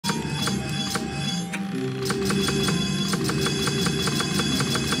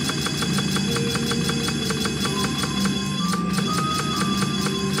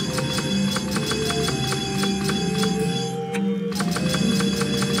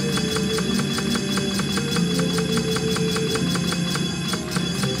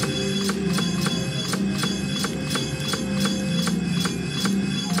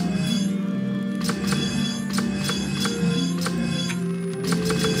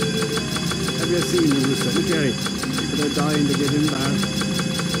you seen in the cemetery? People are dying to get in there.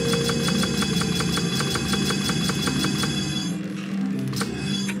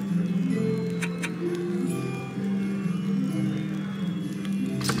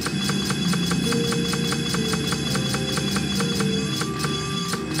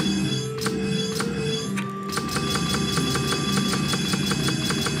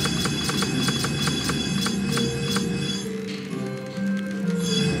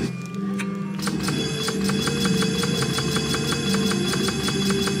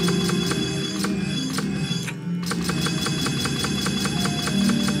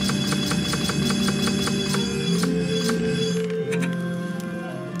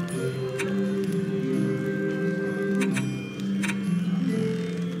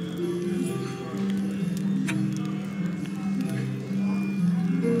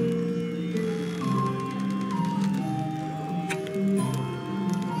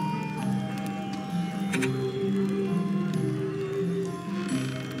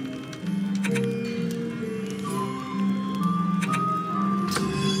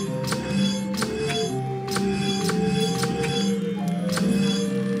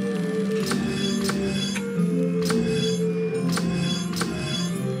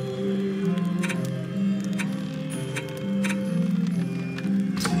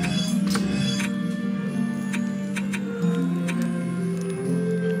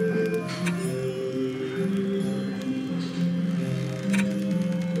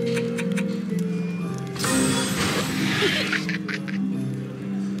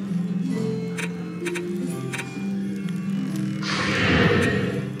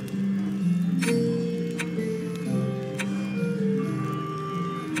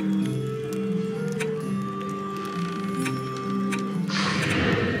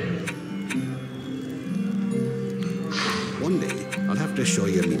 One day, I'll have to show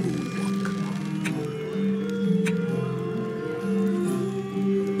you me moonwalk.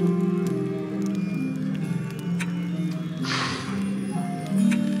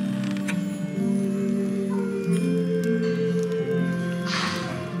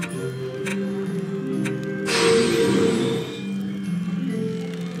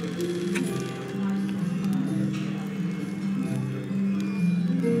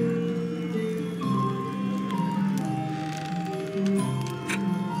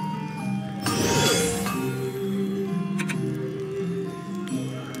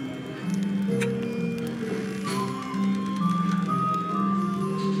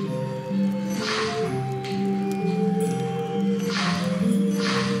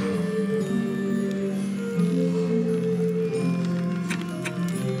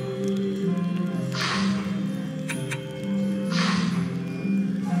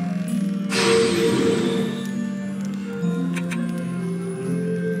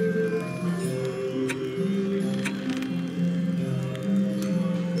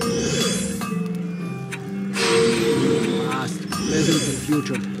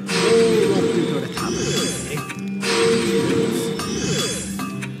 Future. All up into the tavern, eh?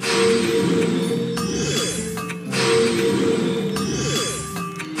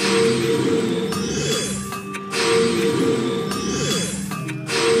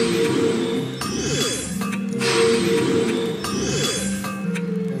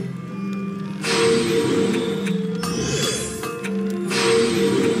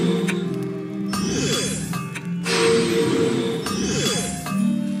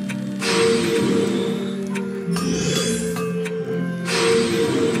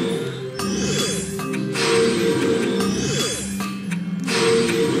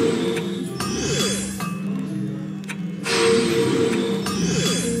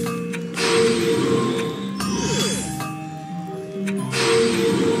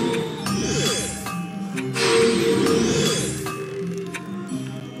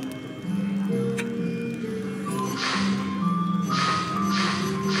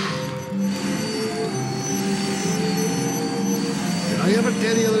 I ever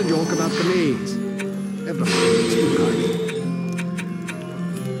tell you the joke about the maze? Everybody makes me carny.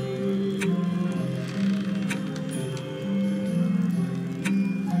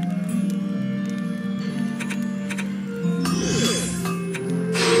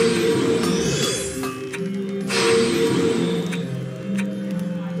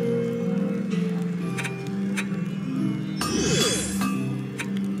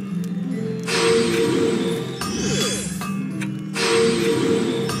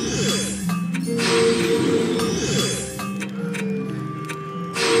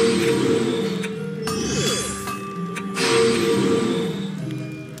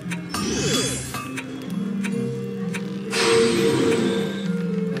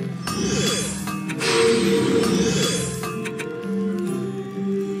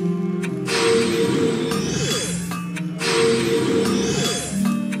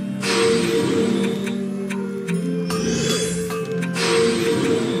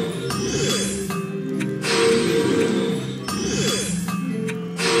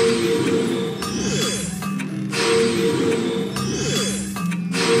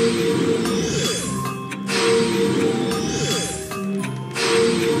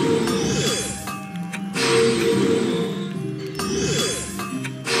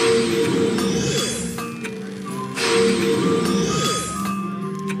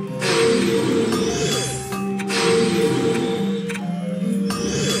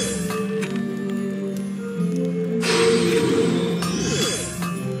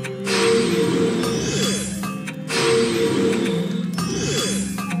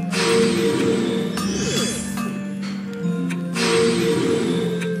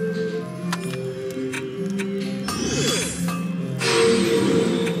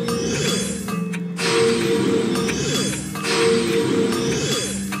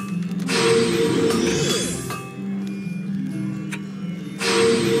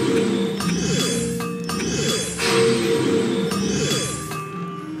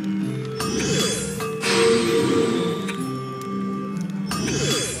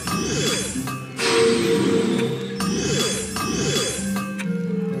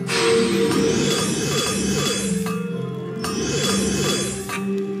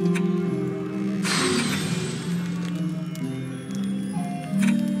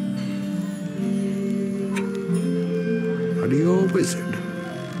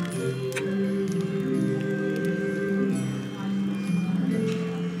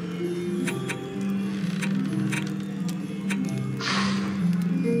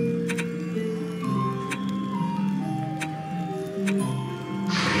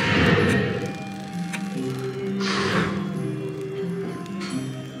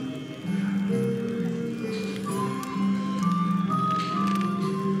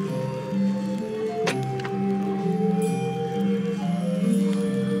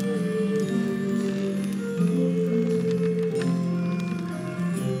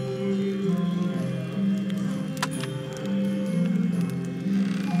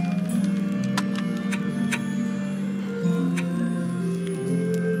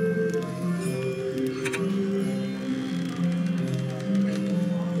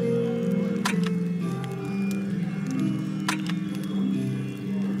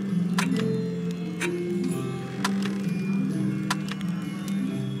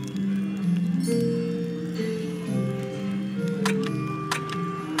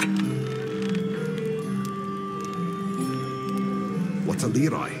 What's a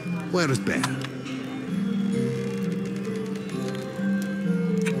Leroy? Where is Bear?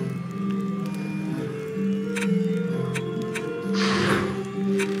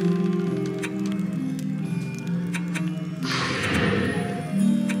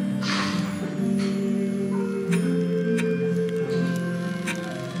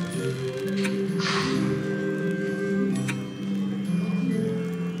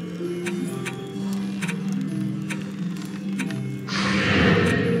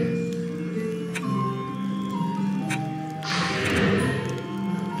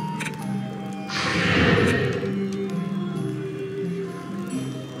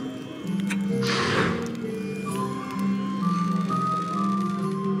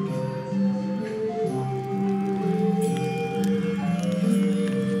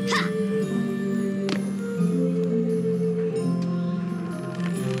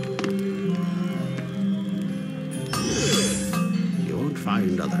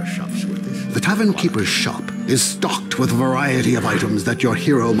 Other shops with this. The Tavern Keeper's shop is stocked with a variety of items that your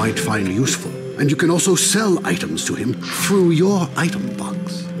hero might find useful, and you can also sell items to him through your item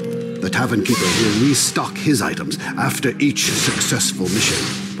box. The Tavern Keeper will restock his items after each successful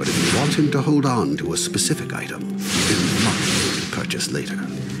mission, but if you want him to hold on to a specific item, then must purchase later.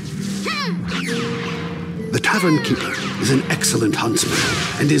 The Tavern Keeper is an excellent huntsman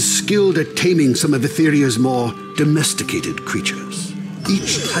and is skilled at taming some of Etheria's more domesticated creatures.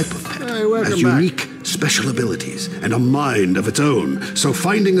 Each type of pet has unique special abilities and a mind of its own, so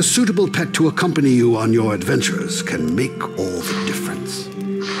finding a suitable pet to accompany you on your adventures can make all the difference.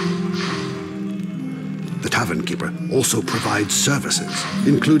 The Tavern Keeper also provides services,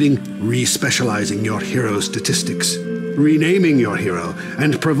 including re-specializing your hero's statistics, renaming your hero,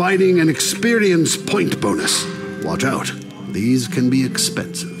 and providing an experience point bonus. Watch out, these can be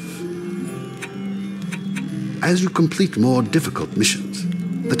expensive. As you complete more difficult missions,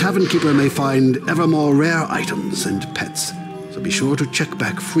 the Tavern Keeper may find ever more rare items and pets, so be sure to check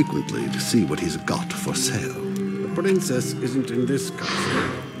back frequently to see what he's got for sale. The princess isn't in this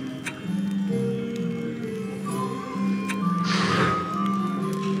castle.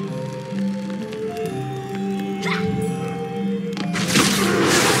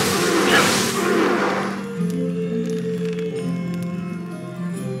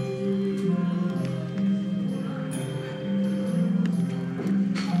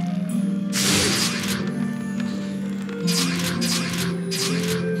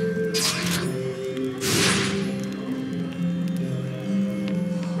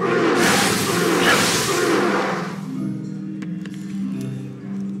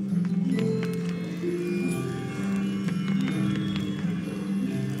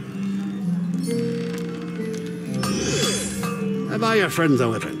 Have I your friends a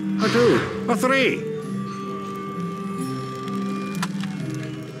living? Or two? Or three?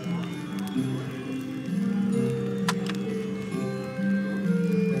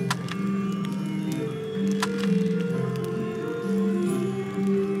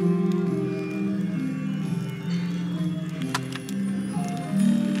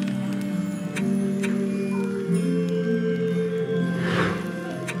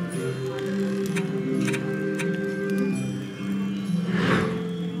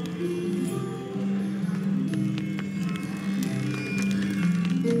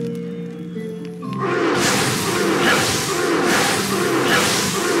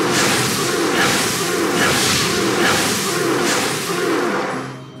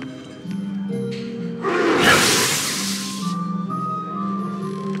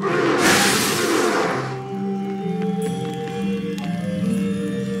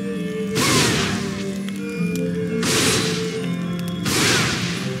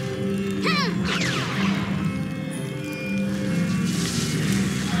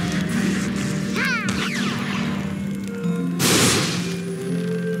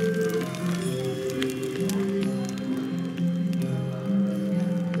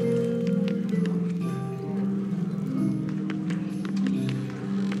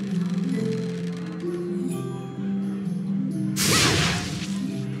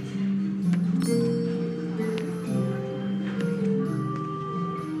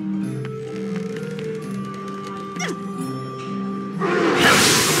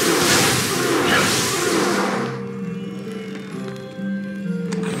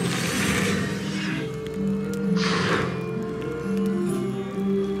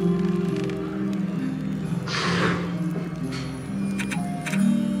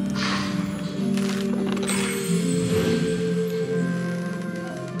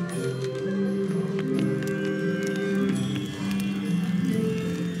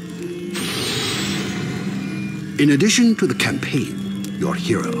 In addition to the campaign, your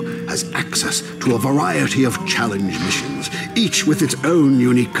hero has access to a variety of challenge missions, each with its own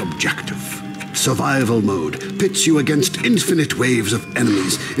unique objective. Survival mode pits you against infinite waves of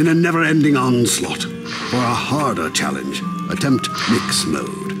enemies in a never-ending onslaught. For a harder challenge, attempt Mix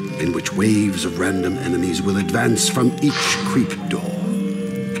mode, in which waves of random enemies will advance from each creep door.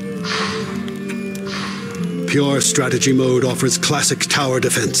 Pure strategy mode offers classic tower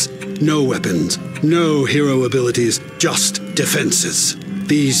defense. No weapons, no hero abilities, just defenses.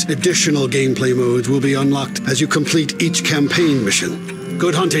 These additional gameplay modes will be unlocked as you complete each campaign mission.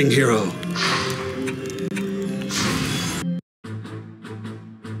 Good hunting, hero.